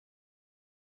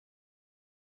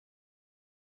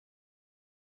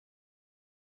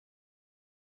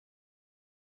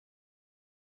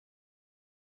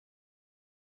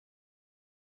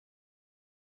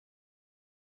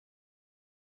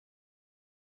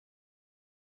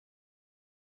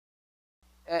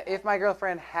if my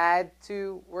girlfriend had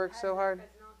to work so hard,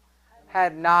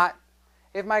 had not.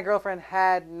 If my girlfriend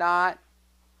had not,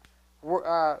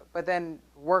 but then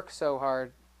worked so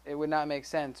hard, it would not make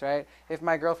sense, right? If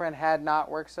my girlfriend had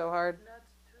not worked so hard,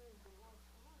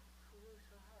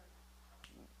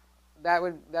 that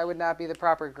would not be the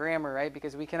proper grammar, right?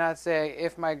 Because we cannot say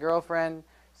if my girlfriend.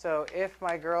 So if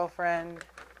my girlfriend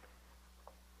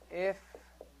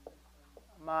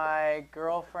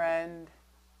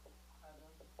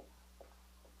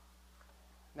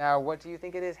now what do you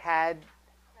think it is? Hadn't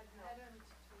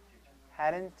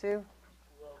to?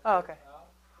 Oh, okay.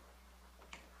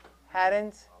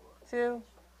 Hadn't to?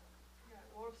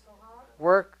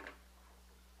 Work.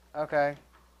 Okay.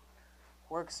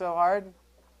 Work so hard?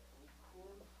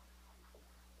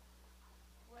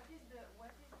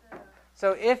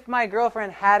 So if my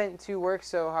girlfriend hadn't to work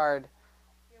so hard.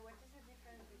 Yeah, what is the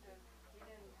difference between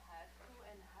didn't have to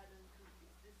and hadn't to?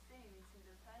 It's the same. It's in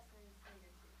the past and it's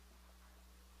negative.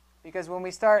 Because when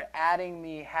we start adding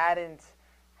the hadn't,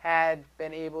 had,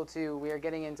 been able to, we are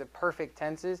getting into perfect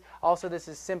tenses. Also, this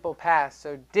is simple past,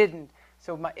 so didn't.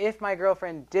 So if my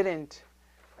girlfriend didn't,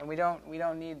 and we don't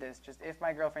need this. Just if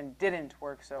my girlfriend didn't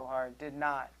work so hard, did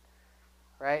not,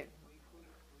 right?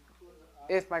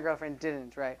 If my girlfriend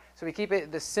didn't, right? So we keep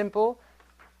it the simple,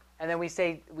 and then we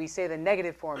say the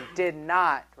negative form, did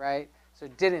not, right? So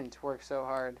didn't work so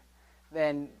hard.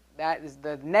 Then that is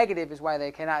the negative is why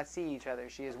they cannot see each other.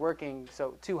 She is working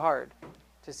so too hard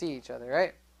to see each other,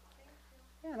 right?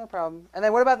 Yeah, no problem. And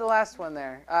then what about the last one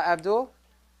there, Abdul?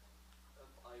 If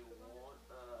I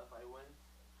went to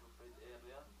bed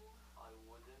earlier, I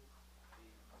wouldn't be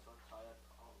so tired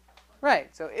all the time.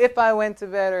 Right. So if I went to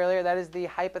bed earlier, that is the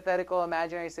hypothetical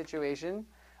imaginary situation.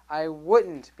 I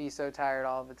wouldn't be so tired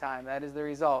all the time. That is the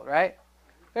result, right?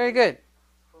 Very good.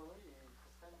 For me, it's the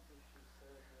same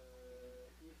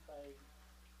if you said if I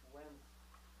went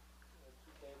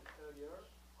to bed earlier,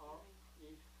 or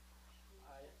if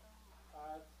I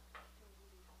had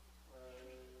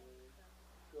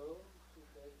go to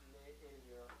bed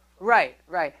earlier. Right,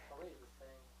 right. For me, it's the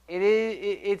same.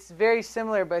 It's very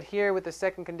similar, but here with the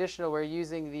second conditional, we're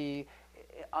using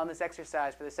on this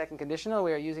exercise for the second conditional,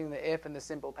 we are using the if and the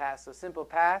simple past. So simple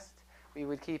past, we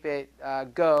would keep it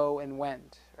go and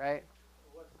went, right?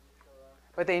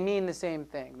 But they mean the same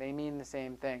thing. They mean the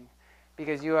same thing.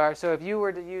 Because you are, so if you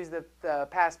were to use the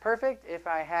past perfect, if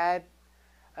I had,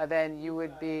 then you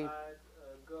would be...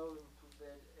 Go to bed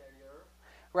earlier.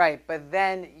 Right, but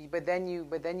then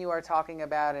you are talking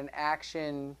about an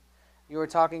action. You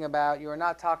are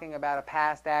not talking about a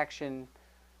past action,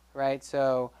 right?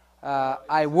 So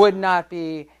I would not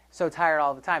be so tired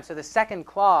all the time. So the second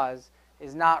clause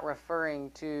is not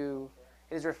referring to.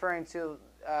 It is referring to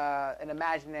an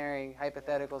imaginary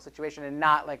hypothetical situation, and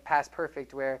not like past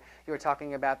perfect, where you are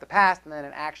talking about the past and then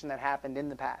an action that happened in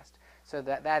the past. So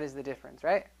that is the difference,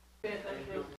 right?